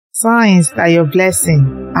Signs that your blessings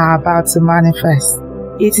are about to manifest.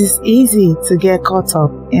 It is easy to get caught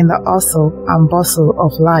up in the hustle and bustle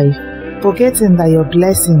of life, forgetting that your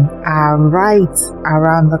blessings are right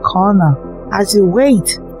around the corner. As you wait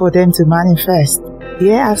for them to manifest,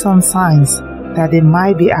 here are some signs that they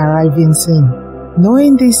might be arriving soon.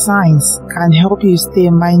 Knowing these signs can help you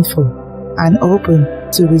stay mindful and open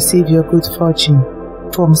to receive your good fortune,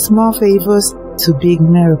 from small favors to big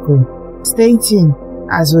miracles. Stay tuned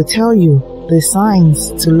as we tell you the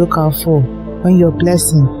signs to look out for when your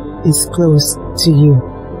blessing is close to you.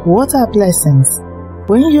 What are blessings?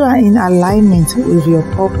 When you are in alignment with your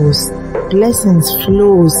purpose, blessings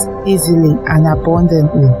flows easily and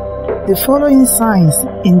abundantly. The following signs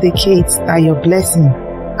indicate that your blessings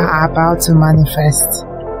are about to manifest.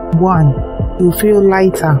 1. You feel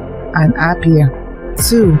lighter and happier.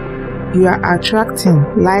 2. You are attracting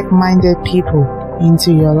like-minded people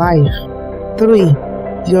into your life. 3.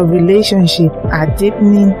 Your relationships are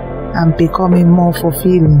deepening and becoming more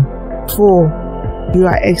fulfilling. 4. You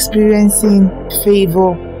are experiencing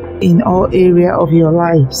favor in all areas of your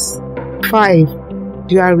lives. 5.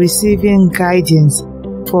 You are receiving guidance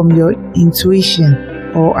from your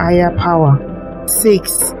intuition or higher power.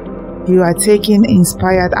 6. You are taking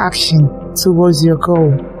inspired action towards your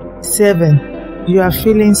goal. 7. You are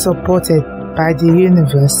feeling supported by the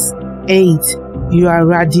universe. 8. You are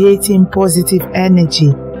radiating positive energy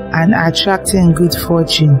and attracting good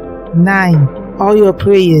fortune. 9. All your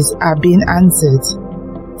prayers are being answered.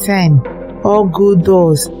 10. All good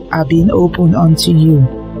doors are being opened unto you.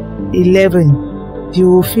 11.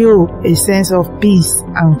 You will feel a sense of peace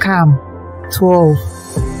and calm. 12.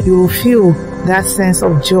 You will feel that sense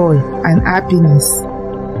of joy and happiness.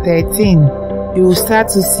 13. You will start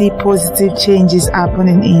to see positive changes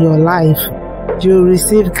happening in your life. You will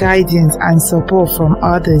receive guidance and support from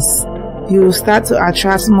others. You will start to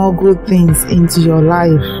attract more good things into your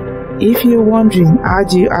life. If you're wondering how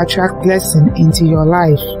do you attract blessing into your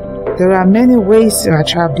life, there are many ways to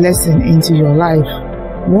attract blessing into your life.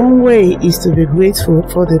 One way is to be grateful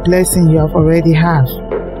for the blessing you have already have.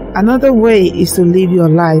 Another way is to live your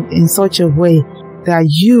life in such a way that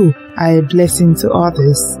you are a blessing to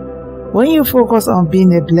others. When you focus on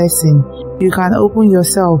being a blessing, you can open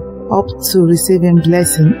yourself up to receiving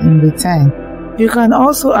blessing in return. You can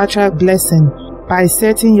also attract blessing by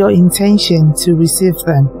setting your intention to receive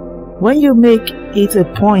them. When you make it a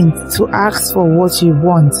point to ask for what you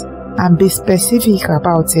want and be specific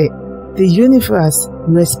about it, the universe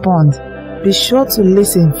responds. Be sure to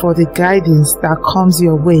listen for the guidance that comes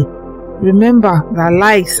your way. Remember that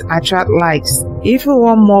likes attract likes. If you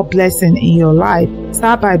want more blessing in your life,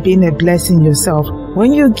 start by being a blessing yourself.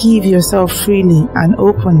 When you give yourself freely and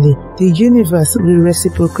openly, the universe will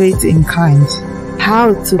reciprocate in kind.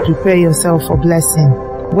 How to prepare yourself for blessing?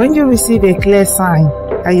 When you receive a clear sign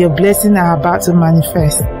that your blessings are about to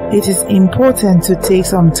manifest, it is important to take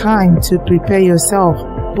some time to prepare yourself,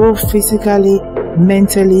 both physically,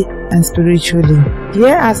 mentally, and spiritually.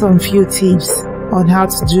 Here are some few tips on how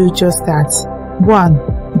to do just that.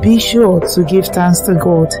 1. Be sure to give thanks to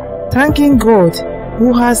God. Thanking God,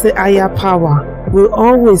 who has the higher power, will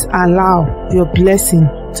always allow your blessing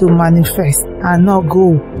to manifest and not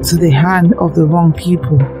go to the hand of the wrong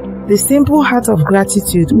people. The simple heart of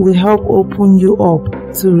gratitude will help open you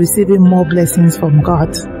up to receiving more blessings from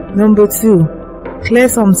God. Number 2. Clear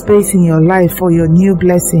some space in your life for your new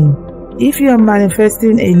blessing. If you are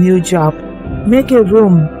manifesting a new job, make a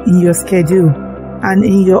room in your schedule and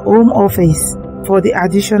in your home office for the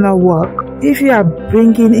additional work. If you are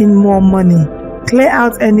bringing in more money, clear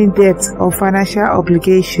out any debt or financial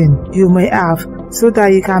obligation you may have so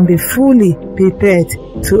that you can be fully prepared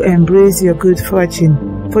to embrace your good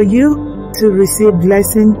fortune. For you to receive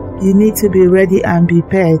blessing, you need to be ready and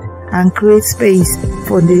prepared and create space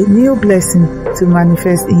for the new blessing to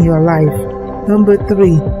manifest in your life. Number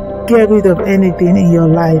 3. Get rid of anything in your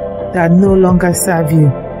life that no longer serve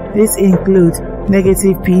you. This includes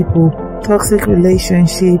negative people, toxic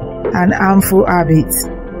relationships, and harmful habits.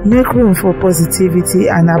 Make room for positivity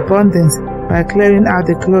and abundance by clearing out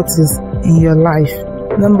the clutters in your life.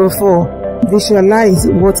 Number 4. Visualize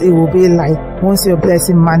what it will be like once your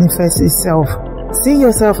blessing manifests itself. See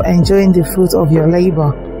yourself enjoying the fruit of your labor,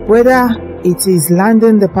 whether it is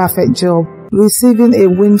landing the perfect job, receiving a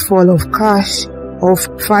windfall of cash, or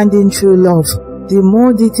finding true love. The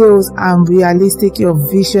more details and realistic your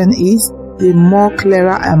vision is, the more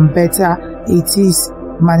clearer and better it is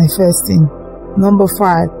manifesting. Number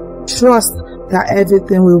 5. Trust that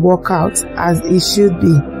everything will work out as it should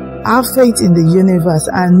be. Have faith in the universe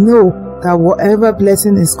and know that whatever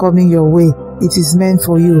blessing is coming your way, it is meant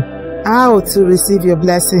for you. How to receive your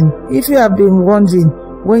blessing. If you have been wondering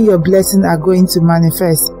when your blessings are going to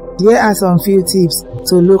manifest, here are some few tips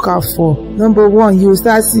to look out for. Number 1, you will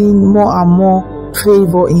start seeing more and more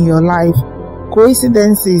favor in your life.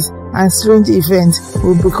 Coincidences and strange events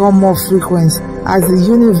will become more frequent as the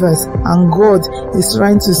universe and God is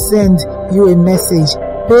trying to send you a message.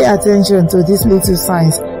 Pay attention to these little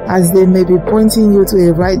signs as they may be pointing you to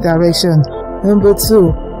a right direction. Number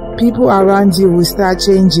 2, people around you will start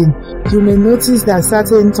changing. You may notice that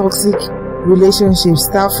certain toxic relationships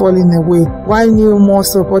start falling away while new, more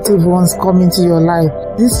supportive ones come into your life.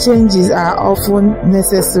 These changes are often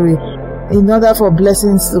necessary in order for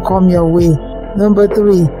blessings to come your way. Number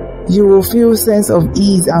 3, you will feel a sense of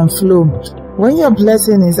ease and flow. When your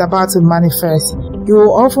blessing is about to manifest, you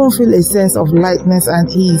will often feel a sense of lightness and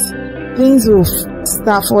ease. Things will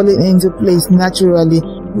start falling into place naturally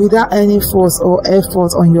without any force or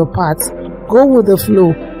effort on your part. Go with the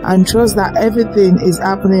flow and trust that everything is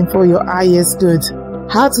happening for your highest good.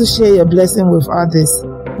 How to share your blessing with others.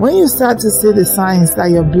 When you start to see the signs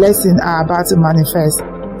that your blessings are about to manifest,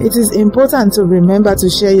 it is important to remember to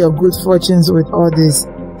share your good fortunes with others.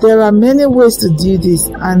 There are many ways to do this,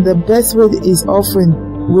 and the best way is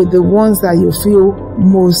often with the ones that you feel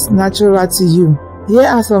most natural to you. Here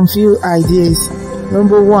are some few ideas.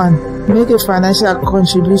 Number 1, make a financial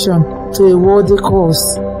contribution to a worthy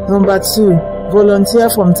cause. Number 2, volunteer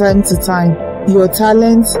from time to time your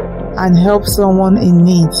talent and help someone in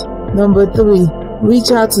need. Number 3, reach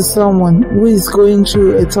out to someone who is going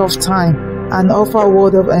through a tough time and offer a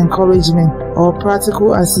word of encouragement or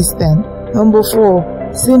practical assistance. Number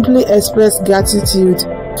 4, simply express gratitude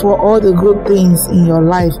for all the good things in your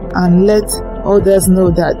life and let others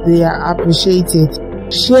know that they are appreciated.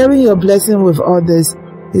 Sharing your blessing with others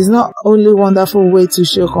is not only a wonderful way to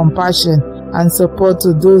show compassion and support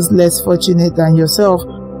to those less fortunate than yourself,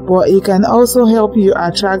 but it can also help you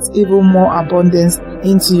attract even more abundance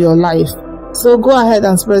into your life. So go ahead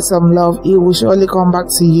and spread some love. It will surely come back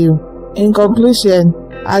to you. In conclusion,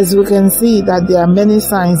 as we can see that there are many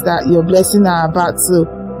signs that your blessings are about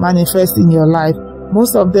to manifest in your life.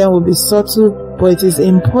 Most of them will be subtle, but it is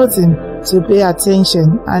important to pay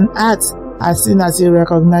attention and act as soon as you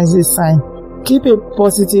recognize this sign. Keep a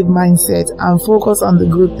positive mindset and focus on the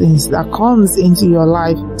good things that comes into your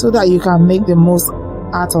life so that you can make the most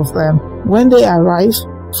out of them. When they arrive,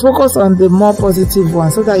 focus on the more positive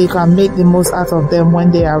ones so that you can make the most out of them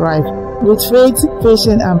when they arrive. With faith,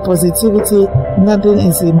 patience, and positivity, nothing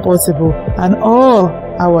is impossible, and all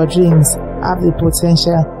our dreams have the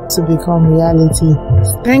potential to become reality.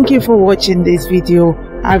 Thank you for watching this video.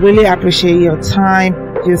 I really appreciate your time,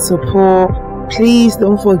 your support. Please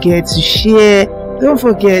don't forget to share, don't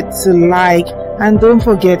forget to like, and don't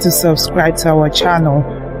forget to subscribe to our channel.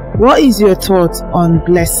 What is your thought on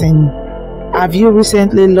blessing? Have you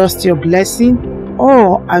recently lost your blessing,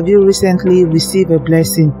 or have you recently received a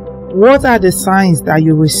blessing? What are the signs that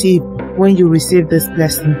you receive when you receive this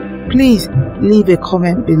blessing? Please leave a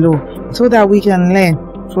comment below so that we can learn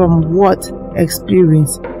from what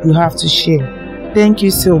experience you have to share. Thank you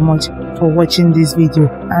so much for watching this video,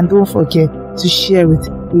 and don't forget to share it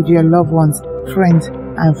with your loved ones, friends,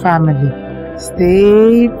 and family.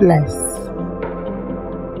 Stay blessed.